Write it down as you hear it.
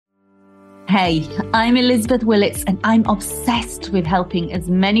Hey, I'm Elizabeth Willits and I'm obsessed with helping as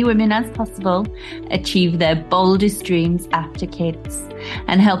many women as possible achieve their boldest dreams after kids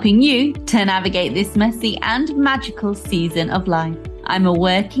and helping you to navigate this messy and magical season of life. I'm a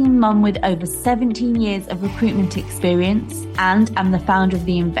working mum with over 17 years of recruitment experience and I'm the founder of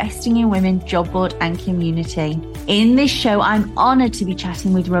the Investing in Women job board and community. In this show, I'm honoured to be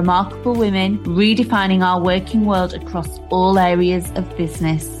chatting with remarkable women, redefining our working world across all areas of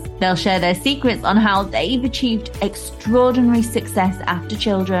business. They'll share their secrets on how they've achieved extraordinary success after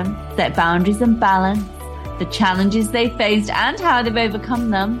children, set boundaries and balance, the challenges they faced and how they've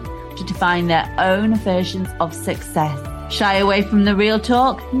overcome them to define their own versions of success. Shy away from the real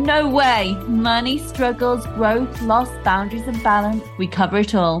talk? No way! Money, struggles, growth, loss, boundaries and balance. We cover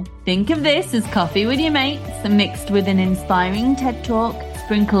it all. Think of this as coffee with your mates, mixed with an inspiring TED Talk,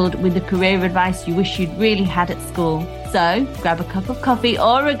 sprinkled with the career advice you wish you'd really had at school. So grab a cup of coffee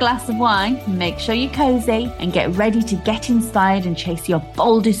or a glass of wine, make sure you're cozy and get ready to get inspired and chase your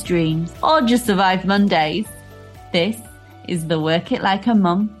boldest dreams or just survive Mondays. This is the Work It Like a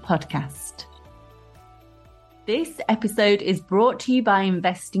Mum podcast. This episode is brought to you by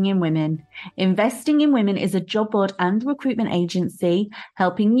Investing in Women. Investing in Women is a job board and recruitment agency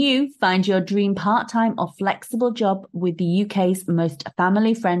helping you find your dream part-time or flexible job with the UK's most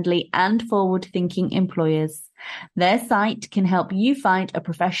family-friendly and forward-thinking employers. Their site can help you find a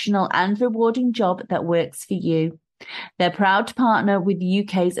professional and rewarding job that works for you. They're proud to partner with the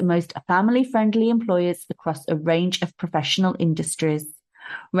UK's most family-friendly employers across a range of professional industries.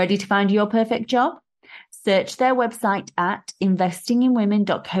 Ready to find your perfect job? Search their website at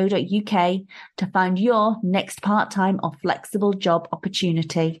investinginwomen.co.uk to find your next part-time or flexible job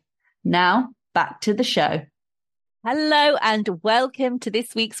opportunity. Now, back to the show. Hello and welcome to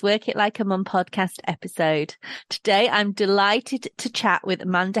this week's Work It Like a Mum podcast episode. Today, I'm delighted to chat with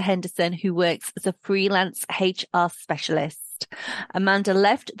Amanda Henderson, who works as a freelance HR specialist. Amanda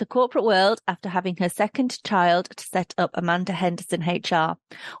left the corporate world after having her second child to set up Amanda Henderson HR.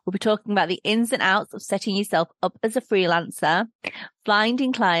 We'll be talking about the ins and outs of setting yourself up as a freelancer,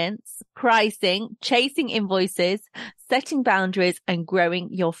 finding clients, pricing, chasing invoices, setting boundaries, and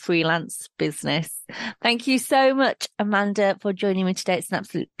growing your freelance business. Thank you so much, Amanda, for joining me today. It's an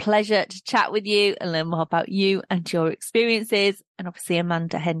absolute pleasure to chat with you and learn more about you and your experiences, and obviously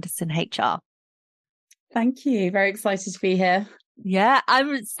Amanda Henderson HR. Thank you. Very excited to be here. Yeah,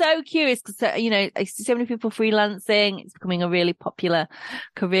 I'm so curious because, I see so many people freelancing. It's becoming a really popular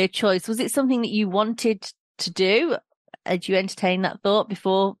career choice. Was it something that you wanted to do? Did you entertain that thought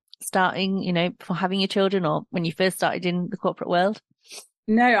before starting, before having your children or when you first started in the corporate world?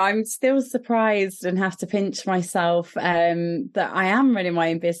 No, I'm still surprised and have to pinch myself that I am running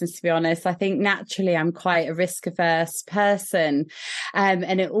my own business, to be honest. I think naturally I'm quite a risk-averse person,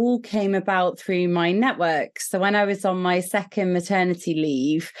 and it all came about through my network. So when I was on my second maternity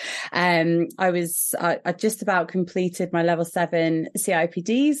leave, I just about completed my level 7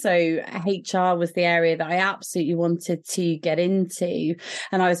 CIPD. So HR was the area that I absolutely wanted to get into.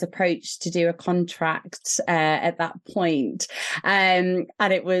 And I was approached to do a contract at that point. And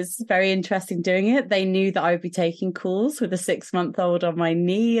it was very interesting doing it. They knew that I would be taking calls with a 6-month-old on my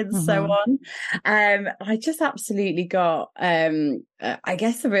knee and so on. I just absolutely got, I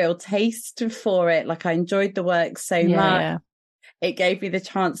guess, a real taste for it. Like I enjoyed the work so much. Yeah. It gave me the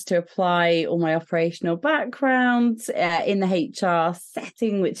chance to apply all my operational background in the HR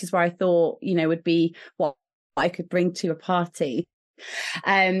setting, which is where I thought, would be what I could bring to a party.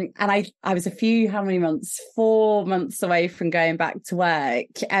 And I was how many months? 4 months away from going back to work.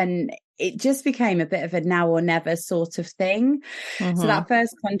 And it just became a bit of a now or never sort of thing. So that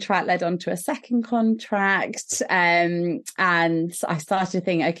first contract led on to a second contract. And I started to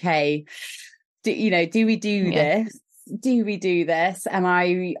think, okay, do we do this? Do we do this? And I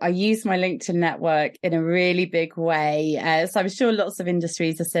use my LinkedIn network in a really big way. So I'm sure lots of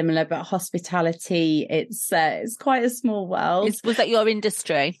industries are similar, but hospitality, it's quite a small world. Was that your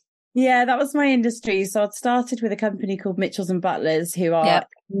industry? Yeah, that was my industry. So I'd started with a company called Mitchells and Butlers, who are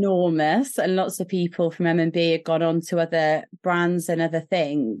enormous, and lots of people from M&B had gone on to other brands and other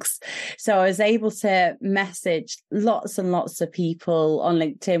things. So I was able to message lots and lots of people on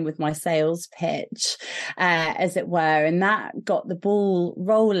LinkedIn with my sales pitch, as it were. And that got the ball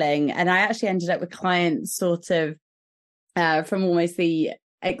rolling. And I actually ended up with clients sort of from almost the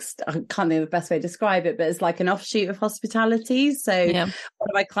I can't think of the best way to describe it, but it's like an offshoot of hospitality. So one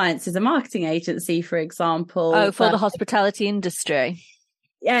of my clients is a marketing agency, for example. Oh, for the hospitality industry.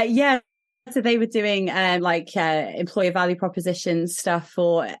 Yeah. so they were doing employer value proposition stuff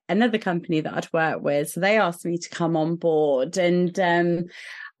for another company that I'd worked with. So they asked me to come on board. And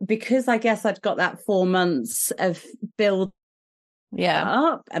because I guess I'd got that 4 months of build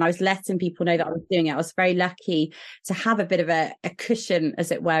up and I was letting people know that I was doing it, I was very lucky to have a bit of a cushion,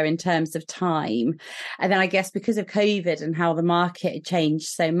 as it were, in terms of time. And then I guess because of COVID and how the market had changed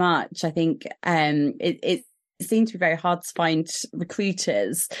so much, I think it seemed to be very hard to find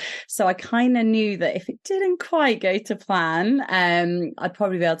recruiters. So I kind of knew that if it didn't quite go to plan, I'd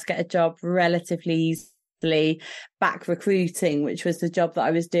probably be able to get a job relatively easily back recruiting, which was the job that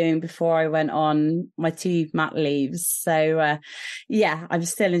I was doing before I went on my 2 mat leaves. So I'm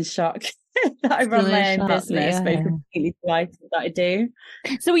still in shock that I run my own business, but completely delighted that I do.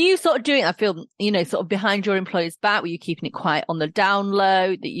 So were you sort of doing, I feel, sort of behind your employer's back? Were you keeping it quiet on the down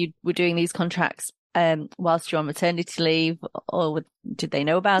low that you were doing these contracts whilst you're on maternity leave, or did they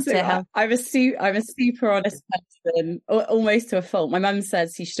know about it? I'm a super honest person, almost to a fault. My mum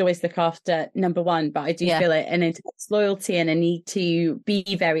says you should always look after number one, but I do feel it an intense loyalty and a need to be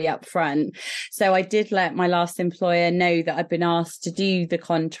very upfront. So I did let my last employer know that I'd been asked to do the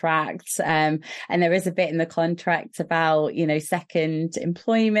contract, and there is a bit in the contract about second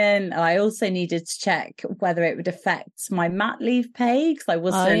employment. And I also needed to check whether it would affect my mat leave pay, because I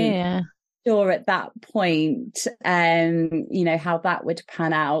wasn't sure at that point, how that would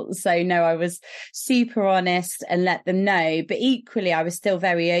pan out. So no, I was super honest and let them know, but equally I was still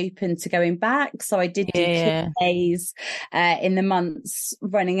very open to going back. So I did do days in the months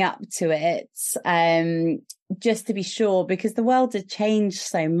running up to it, just to be sure, because the world had changed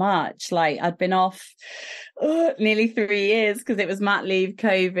so much. Like I'd been off nearly 3 years because it was mat leave,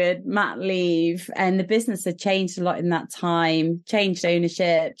 COVID, mat leave, and the business had changed a lot in that time, changed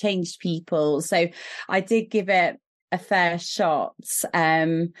ownership, changed people. So I did give it a fair shot.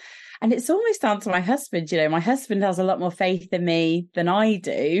 And it's almost down to my husband. My husband has a lot more faith in me than I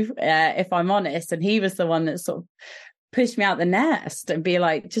do, if I'm honest. And he was the one that sort of push me out the nest and be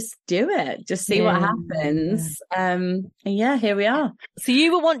like, just do it, just see what happens. And here we are. So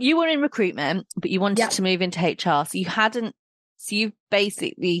you were in recruitment, but you wanted to move into HR. So you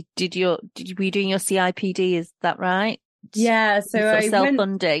basically were you doing your CIPD, is that right? Yeah, so I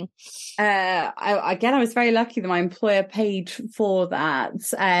self-funding. I was very lucky that my employer paid for that,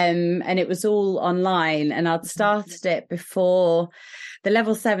 and it was all online. And I'd started it before the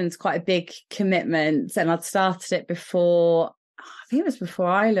level 7 is quite a big commitment, and I'd started it before. I think it was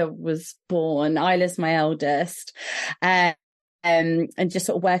before Isla was born. Isla's my eldest, and just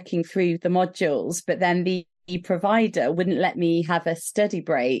sort of working through the modules. But then the provider wouldn't let me have a study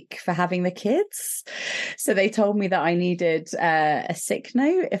break for having the kids, so they told me that I needed a sick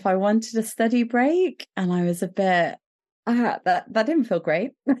note if I wanted a study break, and I was a bit that didn't feel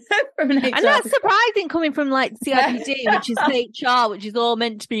great. From an HR and that's surprising coming from like CIPD, which is HR, which is all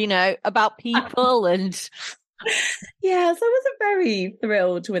meant to be about people. And so I wasn't very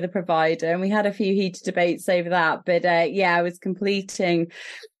thrilled with the provider, and we had a few heated debates over that, but I was completing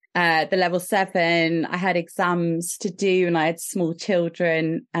the level 7. I had exams to do, and I had small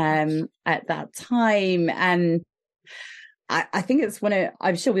children at that time. And I think it's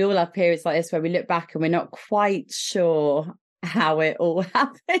I'm sure we all have periods like this where we look back and we're not quite sure how it all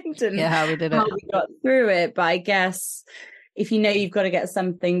happened and how we did it, how we got through it. But I guess if you've got to get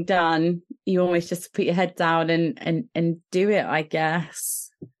something done, you almost just put your head down and do it, I guess.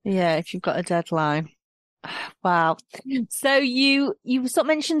 Yeah, if you've got a deadline. Wow. So you sort of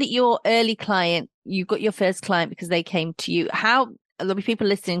mentioned that your early client, you got your first client because they came to you. There'll be people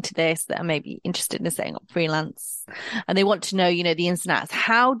listening to this that are maybe interested in setting up freelance and they want to know, the ins and outs.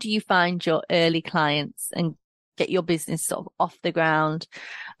 How do you find your early clients and get your business sort of off the ground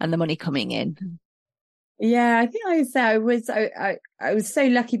and the money coming in? Yeah, I think I would say I was so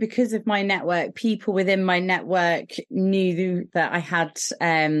lucky because of my network. People within my network knew that I had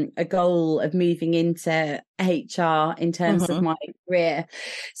a goal of moving into HR in terms of my career.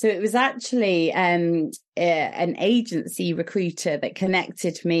 So it was actually an agency recruiter that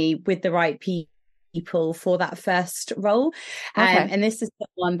connected me with the right people for that first role. And this is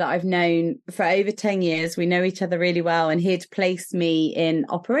someone that I've known for over 10 years. We know each other really well, and he'd placed me in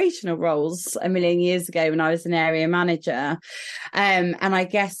operational roles a million years ago when I was an area manager. And I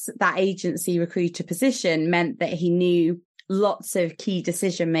guess that agency recruiter position meant that he knew lots of key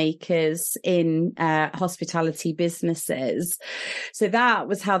decision makers in hospitality businesses. So that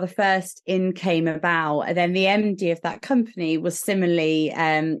was how the first in came about. And then the MD of that company was similarly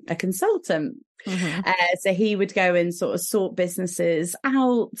a consultant. Mm-hmm. So he would go and sort of sort businesses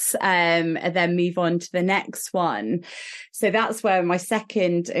out, and then move on to the next one. So that's where my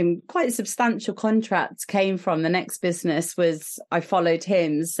second and quite substantial contract came from. The next business was, I followed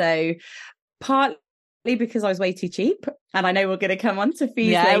him. So partly because I was way too cheap, and I know we're going to come on to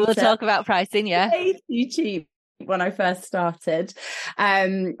fees later. We'll talk about pricing. Way too cheap when I first started.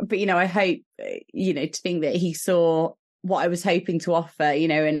 But, you know, I hope, you know, to think that he saw what I was hoping to offer, you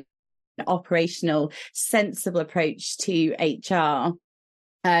know, an operational, sensible approach to HR.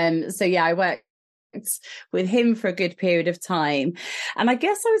 So yeah, I worked with him for a good period of time. And I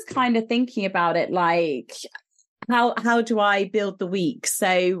guess I was kind of thinking about it like, how do I build the week?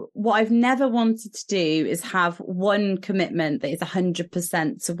 So what I've never wanted to do is have one commitment that is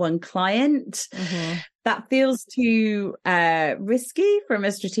 100% to one client. Mm-hmm. That feels too risky from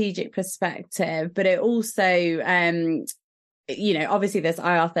a strategic perspective, but it also, you know, obviously there's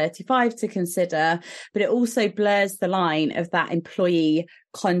IR35 to consider, but it also blurs the line of that employee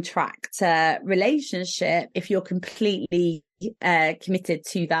contractor relationship if you're completely committed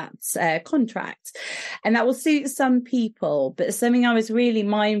to that contract. And that will suit some people, but something I was really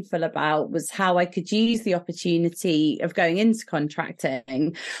mindful about was how I could use the opportunity of going into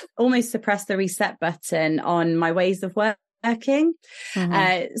contracting, almost to press the reset button on my ways of working.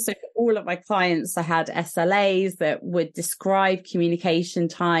 Mm-hmm. So for all of my clients, I had SLAs that would describe communication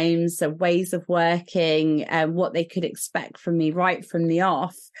times and ways of working and what they could expect from me right from the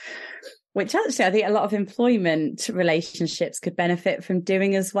off, which actually I think a lot of employment relationships could benefit from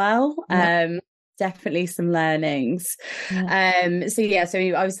doing as well. Yeah. Definitely some learnings. Yeah. So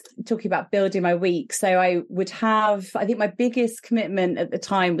I was talking about building my week. So I would have, I think my biggest commitment at the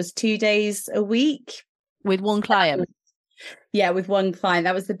time was 2 days a week. With one client? Yeah, with one client.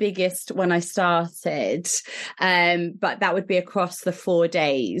 That was the biggest when I started. But that would be across the 4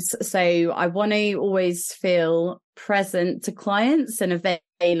 days. So I want to always feel present to clients and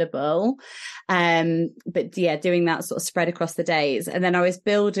available. But yeah, doing that sort of spread across the days. And then I was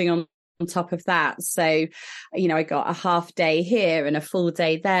building on top of that. So, you know, I got a half day here and a full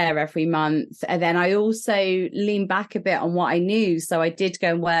day there every month. And then I also leaned back a bit on what I knew. So I did go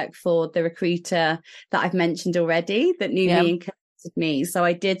and work for the recruiter that I've mentioned already that knew me and connected me. So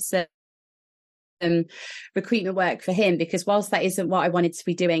I did some recruitment work for him, because whilst that isn't what I wanted to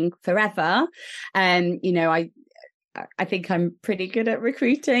be doing forever, you know, I think I'm pretty good at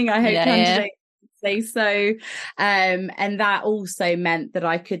recruiting. I hope candidates say so. And that also meant that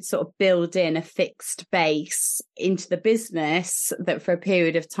I could sort of build in a fixed base into the business that for a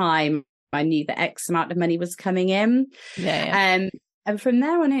period of time, I knew that X amount of money was coming in. And from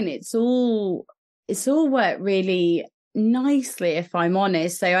there on in, it's all worked really nicely, if I'm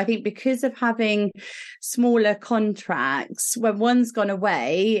honest. So I think because of having smaller contracts, when one's gone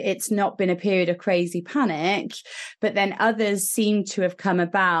away, it's not been a period of crazy panic, but then others seem to have come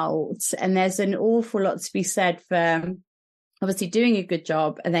about. And there's an awful lot to be said for obviously doing a good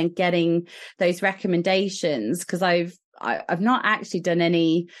job and then getting those recommendations, because I've not actually done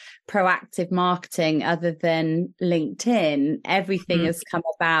any proactive marketing other than LinkedIn. Everything has come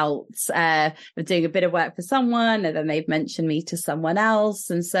about of doing a bit of work for someone, and then they've mentioned me to someone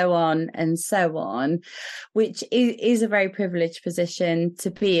else, and so on and so on, which is a very privileged position to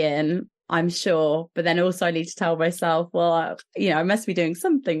be in, I'm sure. But then also I need to tell myself, well, you know, I must be doing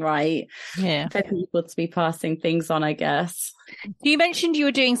something right for people to be passing things on, I guess. You mentioned you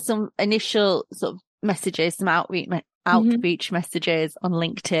were doing some initial sort of messages, some outreach messages on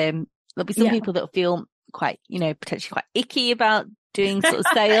LinkedIn. There'll be some people that feel quite, you know, potentially quite icky about doing sort of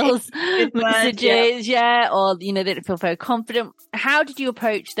sales messages, or, you know, they don't feel very confident. How did you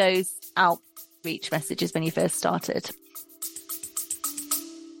approach those outreach messages when you first started?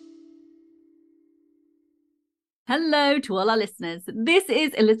 Hello to all our listeners. This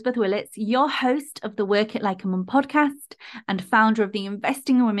is Elizabeth Willits, your host of the Work It Like a Mum podcast and founder of the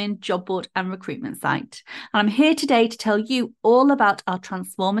Investing in Women job board and recruitment site. And I'm here today to tell you all about our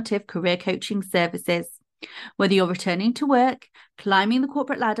transformative career coaching services. Whether you're returning to work, climbing the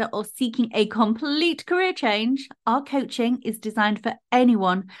corporate ladder, or seeking a complete career change, our coaching is designed for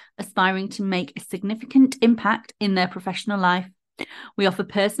anyone aspiring to make a significant impact in their professional life. We offer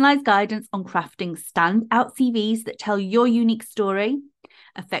personalised guidance on crafting standout CVs that tell your unique story,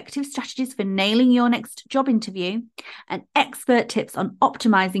 effective strategies for nailing your next job interview, and expert tips on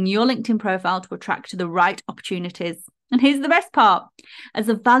optimising your LinkedIn profile to attract the right opportunities. And here's the best part. As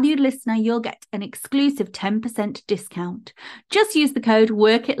a valued listener, you'll get an exclusive 10% discount. Just use the code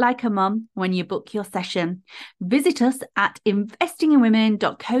WORKITLIKEAMUM when you book your session. Visit us at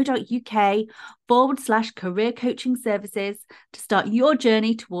investinginwomen.co.uk/career coaching services to start your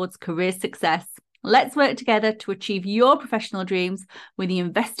journey towards career success. Let's work together to achieve your professional dreams with the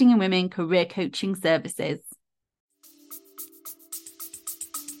Investing in Women career coaching services.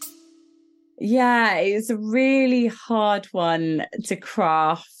 Yeah, it's a really hard one to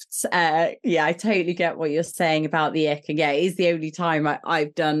craft. Yeah, I totally get what you're saying about the ick. And yeah, it is the only time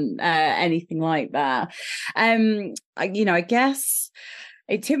I've done anything like that. I guess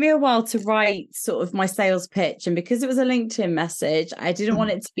it took me a while to write sort of my sales pitch. And because it was a LinkedIn message, I didn't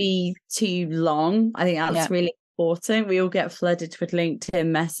want it to be too long. I think that's really important. We all get flooded with LinkedIn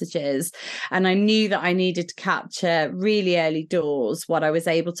messages. And I knew that I needed to capture really early doors what I was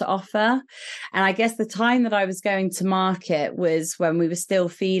able to offer. And I guess the time that I was going to market was when we were still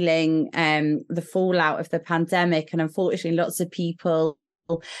feeling the fallout of the pandemic. And unfortunately, lots of people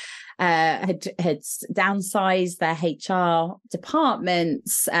had downsized their HR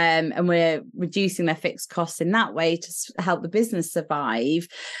departments and we're reducing their fixed costs in that way to help the business survive.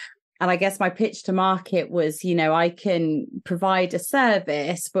 And I guess my pitch to market was, I can provide a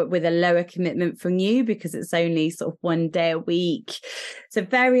service, but with a lower commitment from you because it's only sort of 1 day a week. So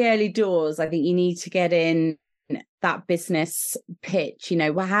very early doors, I think you need to get in that business pitch.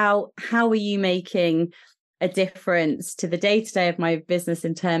 How are you making a difference to the day-to-day of my business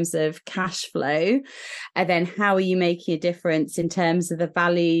in terms of cash flow? And then how are you making a difference in terms of the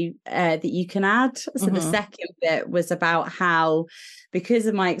value that you can add? So the second bit was about how, because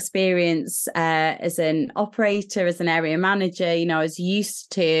of my experience as an operator, as an area manager, I was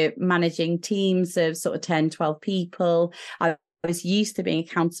used to managing teams of sort of 10, 12 people. I was used to being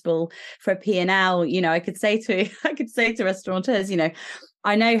accountable for a P&L. I could say to restaurateurs,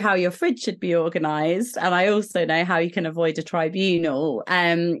 I know how your fridge should be organized, and I also know how you can avoid a tribunal.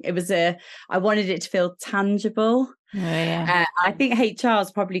 I wanted it to feel tangible. Oh, yeah. I think HR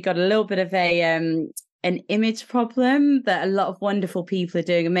has probably got a little bit of an image problem that a lot of wonderful people are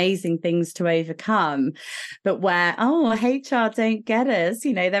doing amazing things to overcome, but where, HR don't get us,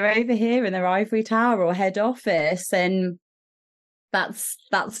 they're over here in their ivory tower or head office, and that's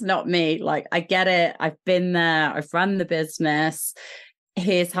not me. Like, I get it. I've been there. I've run the business.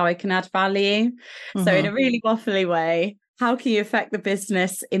 Here's how I can add value. So in a really waffly way, how can you affect the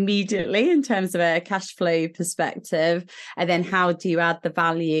business immediately in terms of a cash flow perspective? And then how do you add the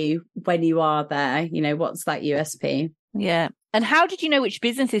value when you are there? What's that USP? Yeah. And how did you know which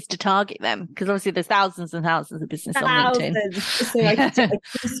businesses to target them? Because obviously there's thousands and thousands of businesses on LinkedIn. So I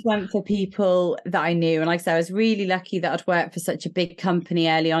just went for people that I knew. And like I said, I was really lucky that I'd worked for such a big company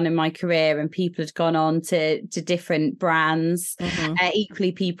early on in my career, and people had gone on to different brands.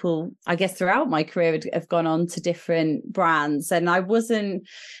 Equally, people, I guess, throughout my career have gone on to different brands. And I wasn't,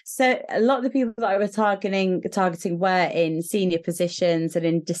 so a lot of the people that I was targeting were in senior positions and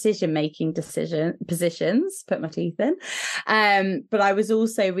in decision-making positions, put my teeth in. But I was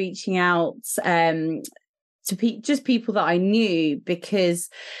also reaching out to just people that I knew, because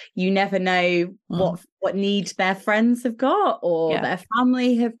you never know what need their friends have got or their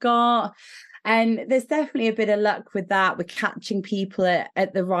family have got. And there's definitely a bit of luck with that, with catching people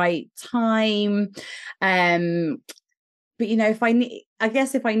at the right time. But,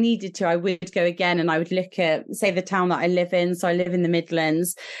 if if I needed to, I would go again and I would look at, say, the town that I live in. So I live in the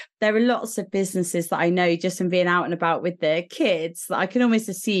Midlands. There are lots of businesses that I know just from being out and about with their kids that I can almost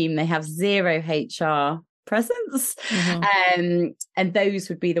assume they have zero HR presence. And those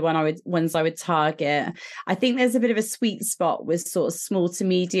would be the ones I would target. I think there's a bit of a sweet spot with sort of small to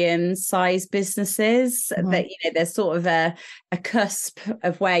medium sized businesses that, there's sort of a cusp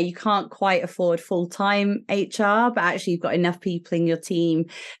of where you can't quite afford full-time HR, but actually you've got enough people in your team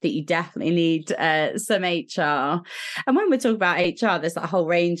that you definitely need some HR. And when we're talking about HR, there's that whole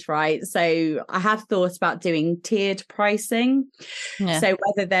range, right? So I have thought about doing tiered pricing. So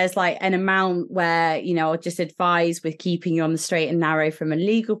whether there's like an amount where, I'll just advise with keeping you on the straight and narrow from a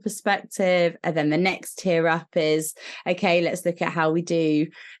legal perspective. And then the next tier up is, okay, let's look at how we do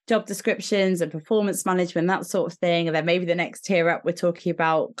job descriptions and performance management, that sort of thing. And then maybe the next tier up, we're talking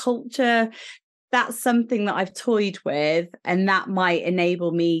about culture. That's something that I've toyed with, and that might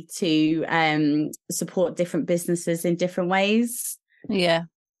enable me to support different businesses in different ways. Yeah.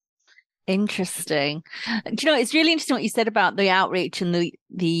 Interesting. Do you know, it's really interesting what you said about the outreach and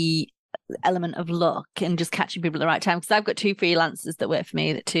the element of luck and just catching people at the right time, because I've got two freelancers that work for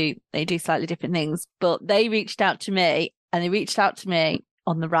me they do slightly different things, but they reached out to me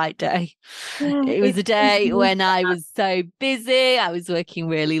on the right day. It was a day when I was so busy. I was working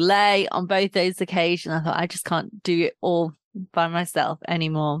really late on both those occasions. I thought, I just can't do it all by myself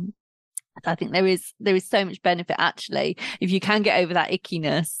anymore. I think there is so much benefit, actually, if you can get over that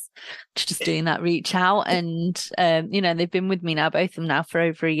ickiness, to just doing that reach out. And they've been with me now, both of them now, for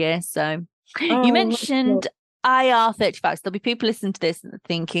over a year. So You mentioned IR35. So there'll be people listening to this and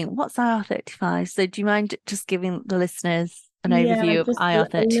thinking, what's IR35? So do you mind just giving the listeners an overview of just a little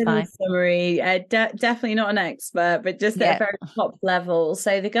IR35? summary. Definitely not an expert, but just at a very top level.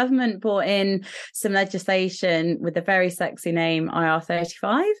 So the government brought in some legislation with a very sexy name,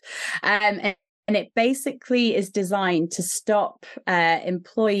 IR35. And it basically is designed to stop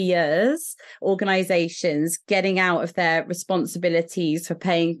employers, organizations getting out of their responsibilities for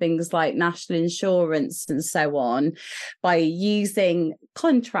paying things like national insurance and so on by using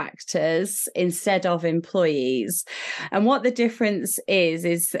contractors instead of employees. And what the difference is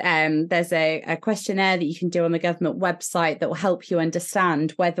there's a questionnaire that you can do on the government website that will help you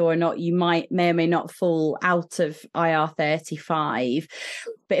understand whether or not you may or may not fall out of IR35.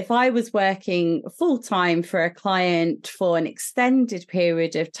 But if I was working full-time for a client for an extended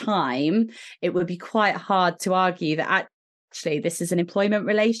period of time, it would be quite hard to argue that actually this is an employment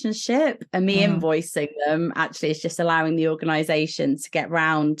relationship, and me invoicing them actually is just allowing the organisation to get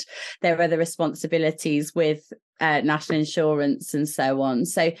round their other responsibilities with national insurance and so on.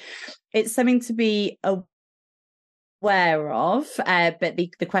 So it's something to be aware of, but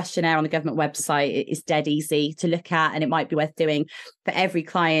the questionnaire on the government website is dead easy to look at, and it might be worth doing for every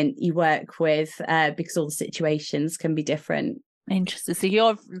client you work with, because all the situations can be different. Interesting. So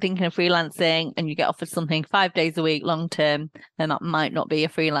you're thinking of freelancing and you get offered something 5 days a week long term, then that might not be a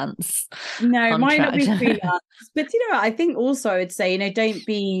freelance No, it might not be contract. freelance. But I think also I would say, don't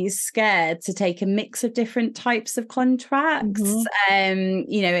be scared to take a mix of different types of contracts.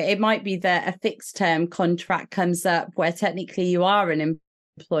 It might be that a fixed term contract comes up where technically you are an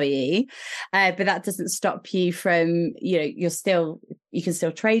employee, but that doesn't stop you from, you can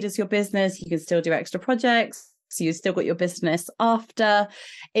still trade as your business, you can still do extra projects. So you've still got your business after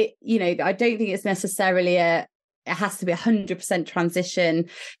it. I don't think it's necessarily it has to be 100% transition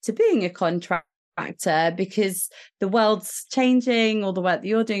to being a contractor, because the world's changing. All the work that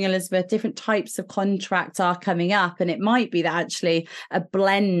you're doing, Elizabeth, different types of contracts are coming up, and it might be that actually a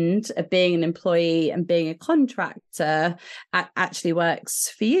blend of being an employee and being a contractor actually works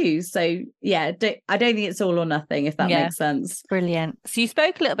for you. So I don't think it's all or nothing, if that makes sense. Brilliant. So you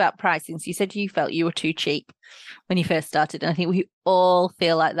spoke a little about pricing. So you said you felt you were too cheap when you first started, and I think we all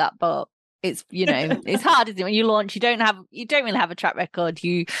feel like that, but it's it's hard, isn't it? When you launch, you don't really have a track record.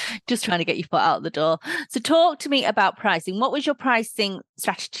 You just trying to get your foot out the door. So talk to me about pricing. What was your pricing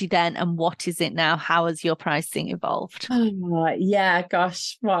strategy then, and what is it now? How has your pricing evolved?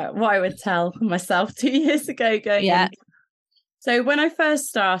 Gosh, what I would tell myself 2 years ago going in. So when I first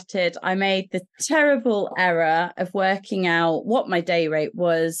started, I made the terrible error of working out what my day rate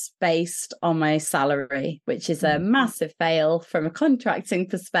was based on my salary, which is a massive fail from a contracting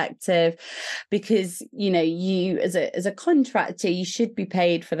perspective, because, you as a contractor, you should be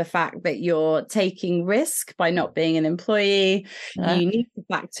paid for the fact that you're taking risk by not being an employee. You need to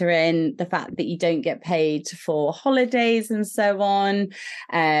factor in the fact that you don't get paid for holidays and so on.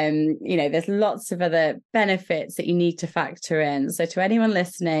 There's lots of other benefits that you need to factor in. So to anyone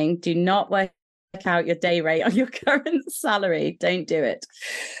listening, do not work out your day rate on your current salary. Don't do it.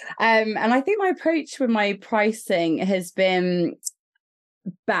 And I think my approach with my pricing has been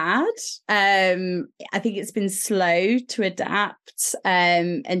bad. I think it's been slow to adapt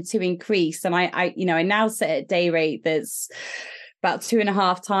and to increase. And I now set a day rate that's about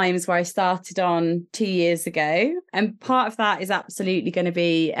 2.5 times where I started on 2 years ago. And part of that is absolutely going to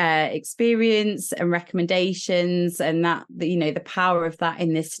be experience and recommendations, and that, the power of that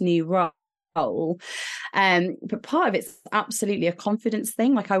in this new role. But part of it's absolutely a confidence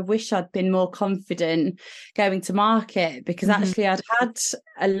thing. Like, I wish I'd been more confident going to market, because actually I'd had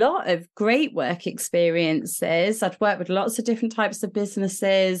a lot of great work experiences. I'd worked with lots of different types of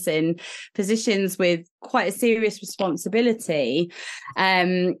businesses in positions with quite a serious responsibility,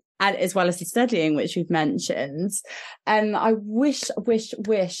 and as well as the studying, which we've mentioned. And I wish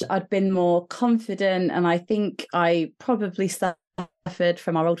I'd been more confident. And I think I probably suffered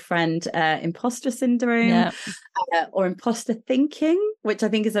from our old friend imposter syndrome, or imposter thinking, which I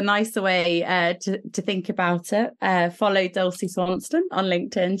think is a nicer way to think about it. Follow Dulcie Swanston on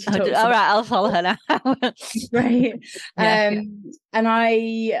LinkedIn. All right, I'll follow her now. Right. And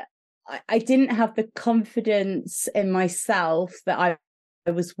I didn't have the confidence in myself that I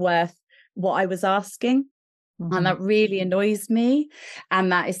was worth what I was asking. And that really annoys me.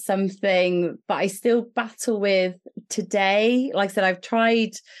 And that is something that I still battle with today. Like I said,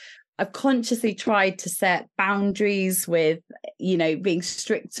 I've consciously tried to set boundaries with, being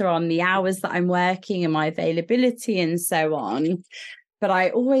stricter on the hours that I'm working and my availability and so on. But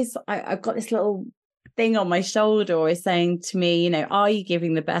I've got this little thing on my shoulder always saying to me, are you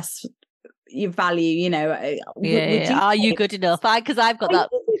giving the best your value, you know, would you are you good enough? Because I've got that.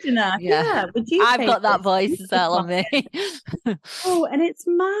 Good enough? Yeah. Would you? I've got that voice as well on me. Oh, and it's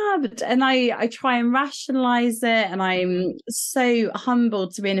mad. And I try and rationalize it. And I'm so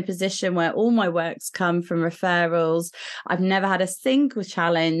humbled to be in a position where all my work's come from referrals. I've never had a single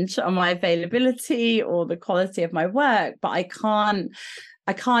challenge on my availability or the quality of my work, but I can't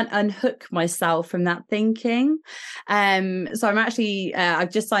unhook myself from that thinking. So I'm actually,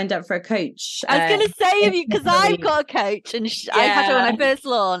 I've just signed up for a coach. I was going to say, because I've got a coach, and I had her when I first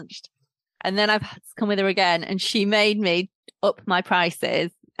launched, and then I've had to come with her again, and she made me up my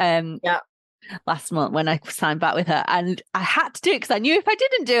prices last month when I signed back with her, and I had to do it because I knew if I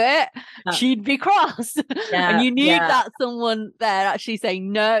didn't do it, she'd be cross. And you need that someone there actually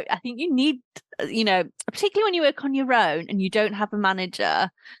saying, no, I think you need, you know, particularly when you work on your own and you don't have a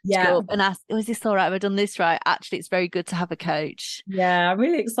manager to go up and ask, oh, is this all right? Have I done this right? Actually, it's very good to have a coach. Yeah, I'm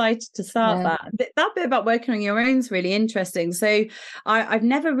really excited to start that. That bit about working on your own is really interesting. So I've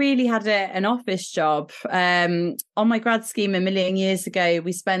never really had an office job. On my grad scheme a million years ago,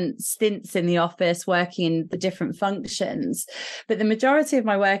 we spent stints in the office working in the different functions. But the majority of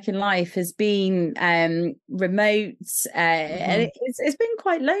my working life has been remote. And it's been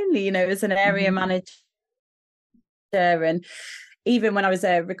quite lonely, you know, as an area manager. And even when I was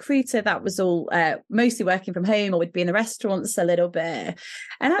a recruiter, that was all mostly working from home, or would be in the restaurants a little bit.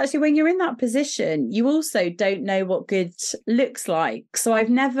 And actually, when you're in that position, you also don't know what good looks like. So I've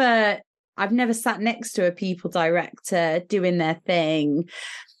never sat next to a people director doing their thing.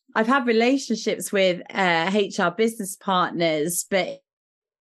 I've had relationships with HR business partners, but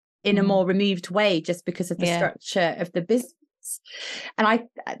in a more removed way, just because of the structure of the business. And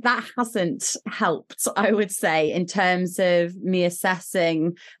that hasn't helped, I would say, in terms of me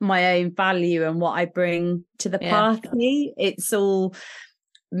assessing my own value and what I bring to the party. It's all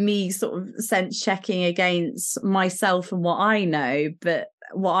me sort of sense checking against myself and what I know, but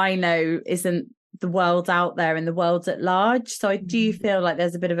what I know isn't the world out there and the world at large. So I do feel like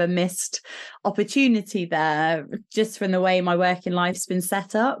there's a bit of a missed opportunity there, just from the way my working life's been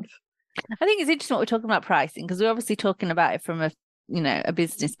set up. I think it's interesting what we're talking about pricing, because we're obviously talking about it from a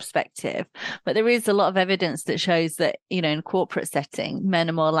business perspective, but there is a lot of evidence that shows that, you know, in corporate setting, men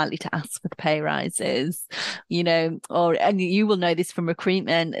are more likely to ask for the pay rises, you know, and you will know this from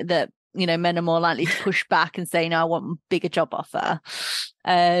recruitment, that, you know, men are more likely to push back and say, no, I want a bigger job offer.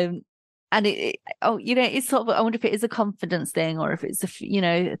 And it's sort of, I wonder if it is a confidence thing, or if it's a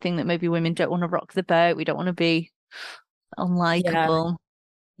thing that maybe women don't want to rock the boat. We don't want to be unlikable.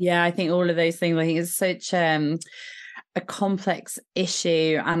 Yeah, I think all of those things, I think it's such a complex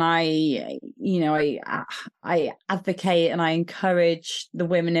issue. And I advocate and I encourage the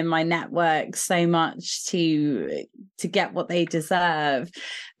women in my network so much to get what they deserve.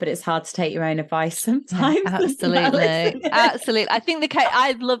 But it's hard to take your own advice sometimes. Yeah, absolutely. Absolutely. I think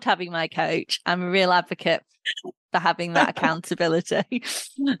I've loved having my coach. I'm a real advocate for having that accountability.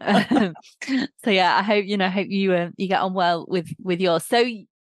 So yeah, I hope you get on well with yours. So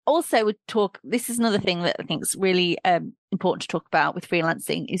also would talk, this is another thing that I think is really important to talk about with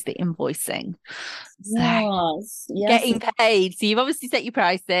freelancing, is the invoicing. Yes. Getting paid. So you've obviously set your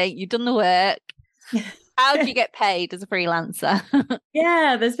pricing, you've done the work. How do you get paid as a freelancer?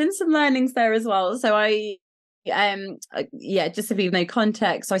 Yeah, there's been some learnings there as well. So I just to give no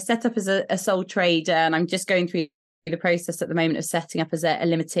context, so I set up as a sole trader, and I'm just going through the process at the moment of setting up as a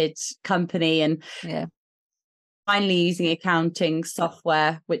limited company, and finally using accounting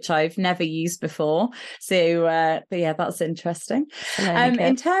software, which I've never used before. So, but yeah, that's interesting.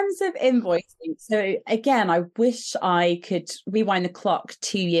 In terms of invoicing, so again, I wish I could rewind the clock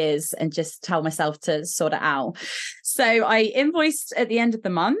 2 years and just tell myself to sort it out. So I invoiced at the end of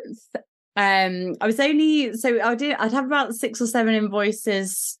the month. I'd have about 6 or 7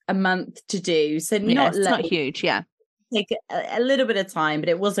 invoices a month to do. So it's not huge. Yeah. Take a little bit of time, but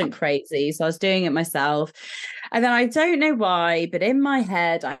it wasn't crazy. So I was doing it myself. And then I don't know why, but in my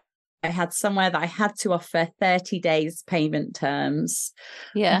head, I had somewhere that I had to offer 30 days payment terms.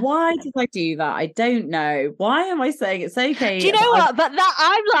 Yeah. Why did I do that? I don't know. Why am I saying it's okay? Do you know what? But that,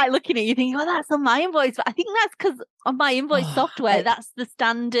 I'm like looking at you thinking, oh, that's on my invoice. But I think that's because on my invoice software, that's the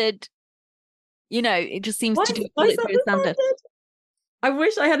standard. You know, it just seems to do it through standard. I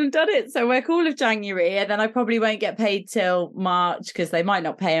wish I hadn't done it. So work all of January, and then I probably won't get paid till March because they might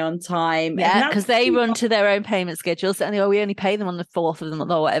not pay on time. Yeah, because they run to their own payment schedules, and we only pay them on the 4th of the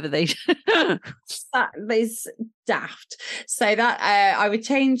month or whatever they do. That is daft. So that I would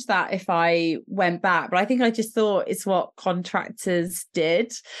change that if I went back. But I think I just thought it's what contractors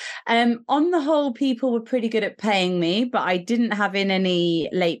did. On the whole, people were pretty good at paying me, but I didn't have in any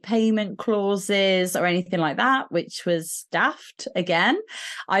late payment clauses or anything like that, which was daft again.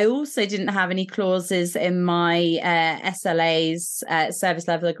 I also didn't have any clauses in my SLAs, service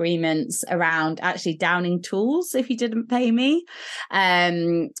level agreements, around actually downing tools if you didn't pay me.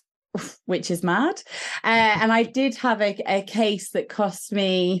 Which is mad. And I did have a case that cost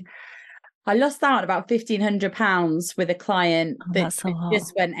me, I lost out about £1,500 with a client that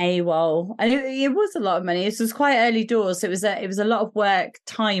just went AWOL, and it was a lot of money. This was quite early doors, so it was a lot of work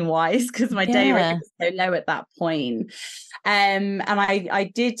time wise, because my day rate was so low at that point. And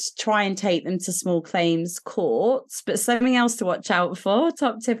I did try and take them to small claims courts, but something else to watch out for,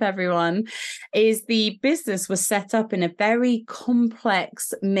 top tip everyone, is the business was set up in a very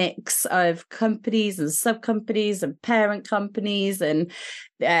complex mix of companies and sub-companies and parent companies, and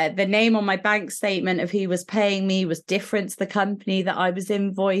the name on my bank statement of who was paying me was different to the company that I was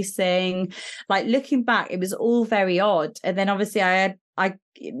invoicing. Like, looking back, it was all very odd. And then obviously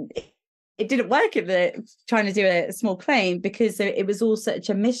it didn't work at trying to do a small claim, because it was all such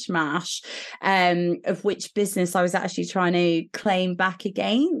a mishmash of which business I was actually trying to claim back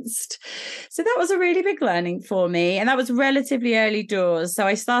against. So that was a really big learning for me. And that was relatively early doors. So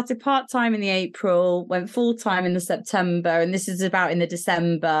I started part-time in the April, went full-time in the September. And this is about in the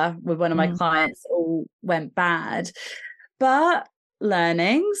December with one of my clients, all went bad. But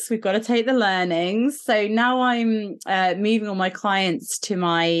learnings, we've got to take the learnings. So now I'm moving all my clients to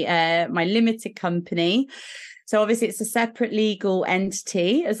my my limited company. So obviously it's a separate legal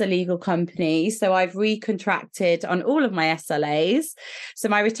entity as a legal company. So I've recontracted on all of my SLAs. So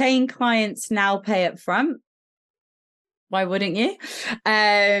my retained clients now pay up front. Why wouldn't you?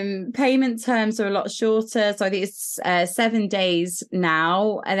 Payment terms are a lot shorter. So I think it's 7 days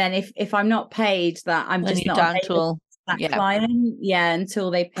now. And then if I'm not paid, that I'm just not available. Client,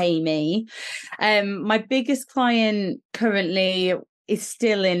 until they pay me. My biggest client currently is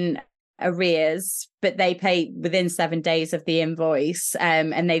still in arrears, but they pay within 7 days of the invoice,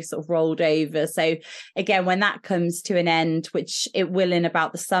 and they've sort of rolled over. So again, when that comes to an end, which it will in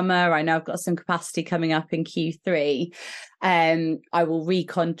about the summer, I know I've got some capacity coming up in Q3, I will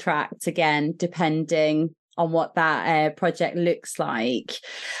recontract again depending on what that project looks like.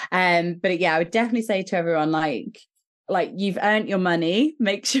 But yeah, I would definitely say to everyone, like you've earned your money,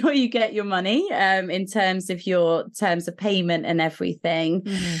 make sure you get your money in terms of your terms of payment and everything.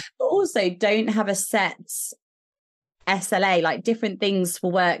 But also don't have a set SLA. Like, different things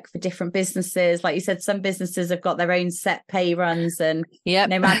will work for different businesses. Like you said, some businesses have got their own set pay runs, and no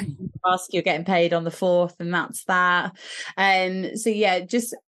matter who you ask, you're getting paid on the 4th, and that's that. So yeah,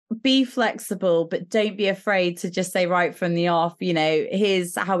 just be flexible, but don't be afraid to just say right from the off,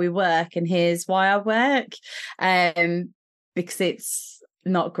 here's how we work and here's why I work. Because it's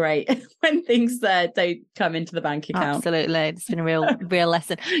not great when things don't come into the bank account. Absolutely. It's been a real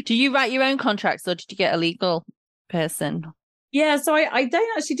lesson. Do you write your own contracts, or did you get a legal person? Yeah, so I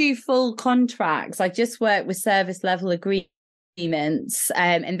don't actually do full contracts. I just work with service level agreements.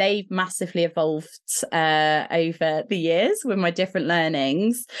 And they've massively evolved over the years with my different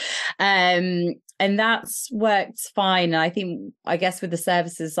learnings, and that's worked fine. And I guess with the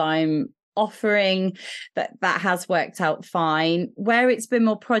services I'm offering, that has worked out fine. Where it's been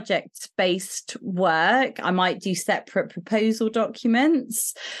more project-based work, I might do separate proposal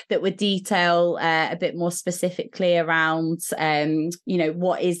documents that would detail a bit more specifically around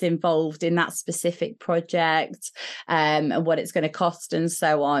what is involved in that specific project, and what it's going to cost and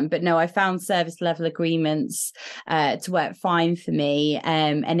so on. But no, I found service level agreements to work fine for me,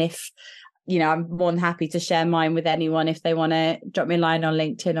 and if I'm more than happy to share mine with anyone if they want to drop me a line on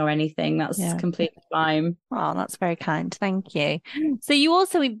LinkedIn or anything. That's completely fine. Oh, that's very kind. Thank you. So you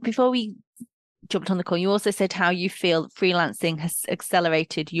also, before we jumped on the call, you also said how you feel freelancing has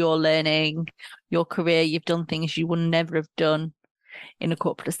accelerated your learning, your career. You've done things you would never have done in a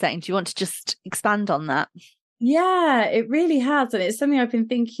corporate setting. Do you want to just expand on that? Yeah, it really has. And it's something I've been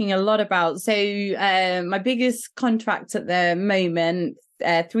thinking a lot about. So my biggest contract at the moment,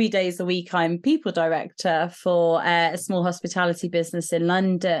 3 days a week, I'm people director for a small hospitality business in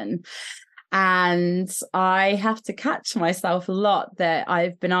London. And I have to catch myself a lot that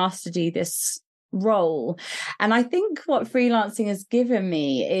I've been asked to do this role. And I think what freelancing has given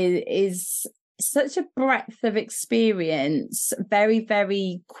me is such a breadth of experience very,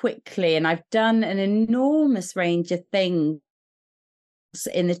 very quickly. And I've done an enormous range of things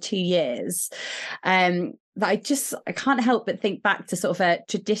in the 2 years. I can't help but think back to sort of a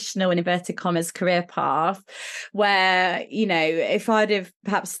traditional, in inverted commas, career path where, you know, if I'd have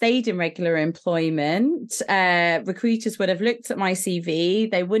perhaps stayed in regular employment, recruiters would have looked at my CV.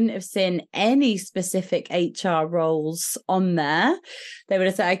 They wouldn't have seen any specific HR roles on there. They would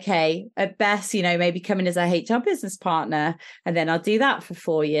have said, okay, at best, you know, maybe come in as a HR business partner, and then I'll do that for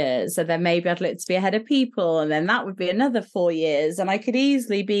 4 years. And then maybe I'd look to be a head of people, and then that would be another 4 years. And I could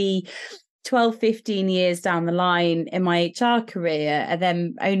easily be 12, 15 years down the line in my HR career, and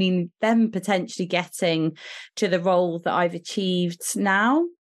then only then potentially getting to the role that I've achieved now.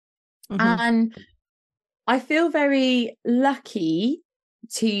 Mm-hmm. And I feel very lucky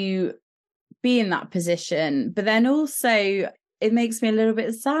to be in that position. But then also it makes me a little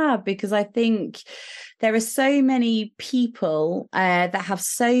bit sad, because I think there are so many people that have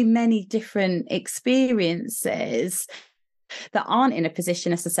so many different experiences that aren't in a position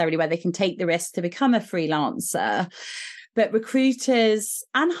necessarily where they can take the risk to become a freelancer. But recruiters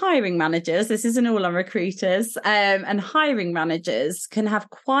and hiring managers, this isn't all on recruiters, and hiring managers can have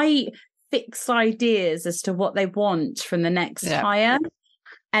quite fixed ideas as to what they want from the next hire.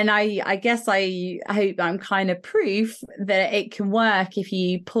 And I guess I hope I'm kind of proof that it can work if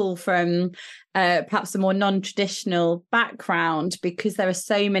you pull from perhaps a more non-traditional background, because there are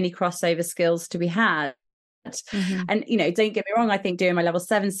so many crossover skills to be had. Mm-hmm. And, you know, don't get me wrong, I think doing my level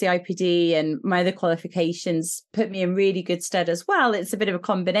 7 CIPD and my other qualifications put me in really good stead as well. It's a bit of a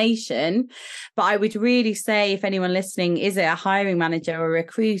combination, but I would really say, if anyone listening is a hiring manager or a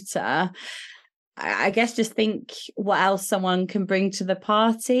recruiter, I guess just think what else someone can bring to the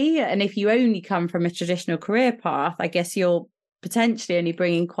party. And if you only come from a traditional career path, I guess you're potentially only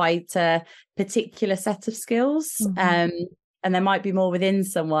bringing quite a particular set of skills. Mm-hmm. And there might be more within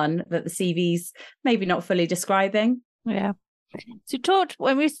someone that the CV's maybe not fully describing. Yeah. So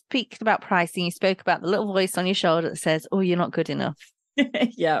when we speak about pricing, you spoke about the little voice on your shoulder that says, oh, you're not good enough.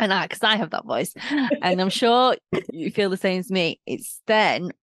 Yeah. And because I have that voice, and I'm sure you feel the same as me. It's then,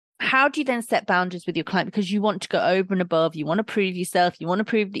 how do you then set boundaries with your client? Because you want to go over and above, you want to prove yourself, you want to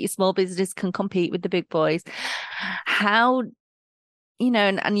prove that your small business can compete with the big boys. How, you know,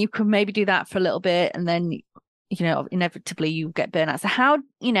 and you can maybe do that for a little bit, and then, you know, inevitably you get burnout. So how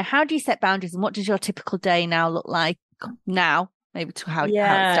do you set boundaries, and what does your typical day now look like now, maybe to how it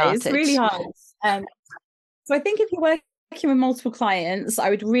started? It's really hard. So I think if you're working with multiple clients, I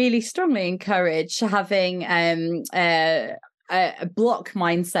would really strongly encourage having a block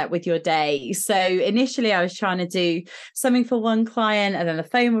mindset with your day. So initially I was trying to do something for one client, and then the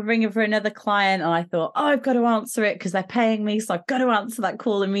phone would ring for another client, and I thought, oh, I've got to answer it because they're paying me, so I've got to answer that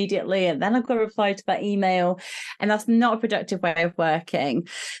call immediately, and then I've got to reply to that email, and that's not a productive way of working.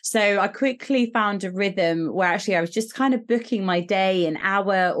 So I quickly found a rhythm where actually I was just kind of booking my day in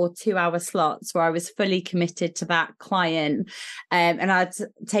hour or 2 hour slots where I was fully committed to that client, and I'd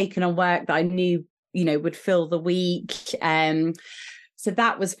taken on work that I knew, you know, would fill the week. So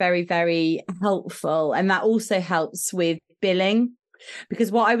that was very, very helpful. And that also helps with billing,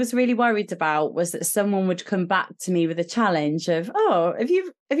 because what I was really worried about was that someone would come back to me with a challenge of, oh, have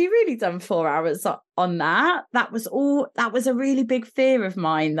you really done 4 hours on that? That was a really big fear of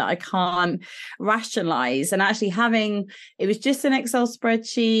mine that I can't rationalize. And actually it was just an Excel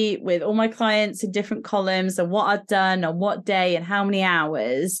spreadsheet with all my clients in different columns and what I'd done on what day and how many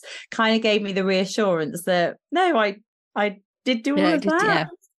hours, kind of gave me the reassurance that no, I did do all of that. Yeah.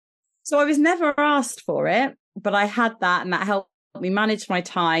 So I was never asked for it, but I had that, and that helped me manage my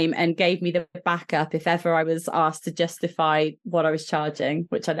time and gave me the backup if ever I was asked to justify what I was charging,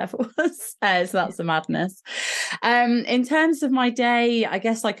 which I never was. So that's a madness. In terms of my day, I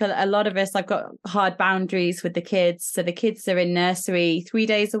guess like a lot of us, I've got hard boundaries with the kids. So the kids are in nursery 3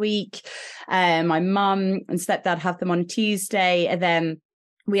 days a week. My mum and stepdad have them on Tuesday, and then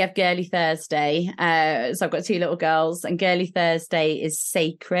we have Girly Thursday. So I've got 2 little girls, and Girly Thursday is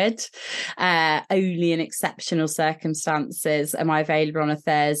sacred. Only in exceptional circumstances am I available on a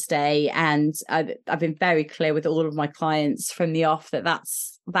Thursday. And I've been very clear with all of my clients from the off that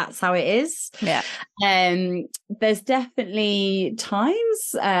that's how it is. Yeah. There's definitely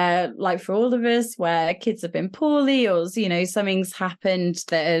times, like for all of us, where kids have been poorly, or, you know, something's happened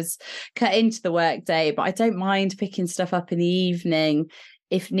that has cut into the work day, but I don't mind picking stuff up in the evening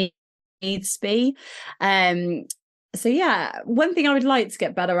if needs be. So yeah, one thing I would like to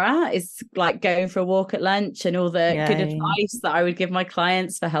get better at is like going for a walk at lunch, and all the good advice that I would give my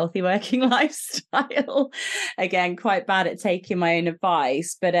clients for healthy working lifestyle. Again, quite bad at taking my own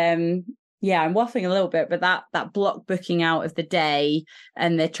advice, but yeah, I'm waffling a little bit, but that block booking out of the day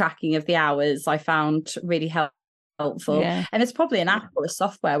and the tracking of the hours I found really helpful helpful. And there's probably an app or a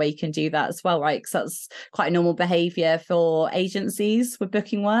software where you can do that as well, right? Because that's quite a normal behavior for agencies with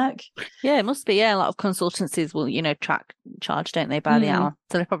booking work. Yeah, it must be. Yeah, a lot of consultancies will, charge, don't they, by the hour?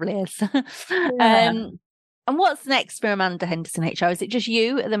 So there probably is. And what's next for Amanda Henderson HR? Is it just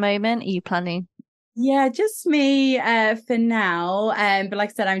you at the moment? Are you planning? Yeah, just me for now. But like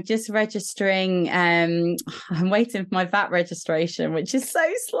I said, I'm just registering. I'm waiting for my VAT registration, which is so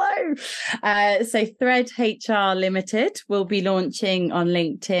slow. So Thread HR Limited will be launching on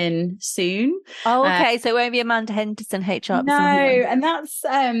LinkedIn soon. Oh, okay. So it won't be Amanda Henderson HR. No, and that's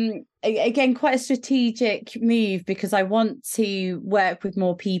again quite a strategic move because I want to work with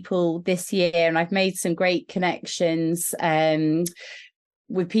more people this year, and I've made some great connections.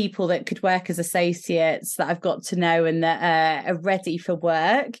 With people that could work as associates that I've got to know and that are ready for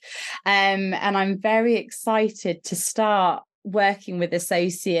work. And I'm very excited to start working with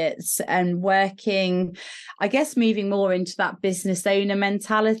associates and working, I guess, moving more into that business owner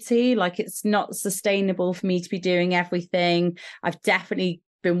mentality. Like, it's not sustainable for me to be doing everything. I've definitely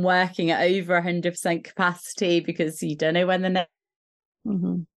been working at over 100% capacity because you don't know when the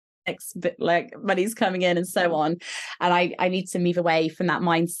next bit like money's coming in and so on, and I need to move away from that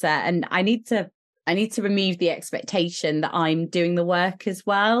mindset, and I need to remove the expectation that I'm doing the work as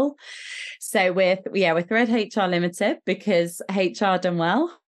well. So with Thread HR Limited, because HR done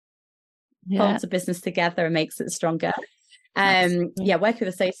well holds a business together and makes it stronger. Working with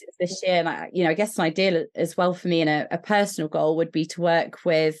associates this year, and I guess an ideal as well for me, and a personal goal would be to work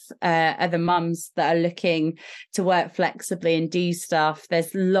with other mums that are looking to work flexibly and do stuff.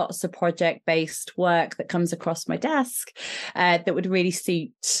 There's lots of project-based work that comes across my desk that would really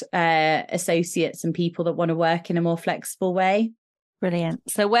suit associates and people that want to work in a more flexible way. Brilliant.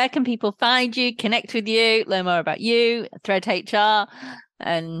 So where can people find you, connect with you, learn more about you, Thread HR,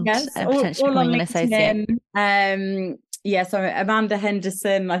 and potentially becoming an associate? So Amanda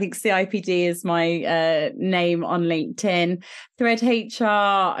Henderson, I think CIPD is my name on LinkedIn. Thread HR,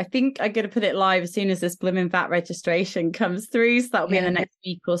 I think I'm going to put it live as soon as this blooming VAT registration comes through. So that'll be in the next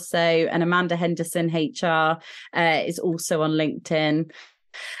week or so. And Amanda Henderson HR is also on LinkedIn.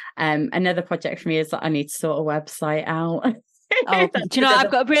 Another project for me is that I need to sort a website out. Oh, do you know, I've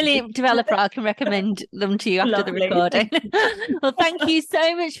got a brilliant developer. I can recommend them to you after the recording. Well, thank you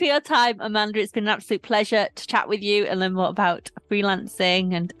so much for your time, Amanda. It's been an absolute pleasure to chat with you and learn more about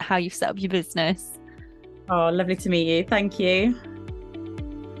freelancing and how you've set up your business. Oh, lovely to meet you. Thank you.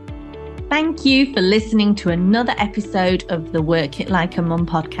 Thank you for listening to another episode of the Work It Like a Mum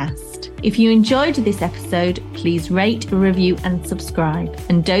podcast. If you enjoyed this episode, please rate, review and subscribe.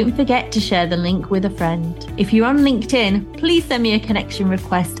 And don't forget to share the link with a friend. If you're on LinkedIn, please send me a connection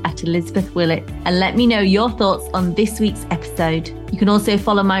request at Elizabeth Willett and let me know your thoughts on this week's episode. You can also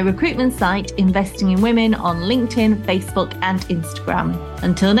follow my recruitment site, Investing in Women, on LinkedIn, Facebook and Instagram.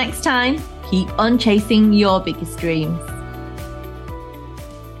 Until next time, keep on chasing your biggest dreams.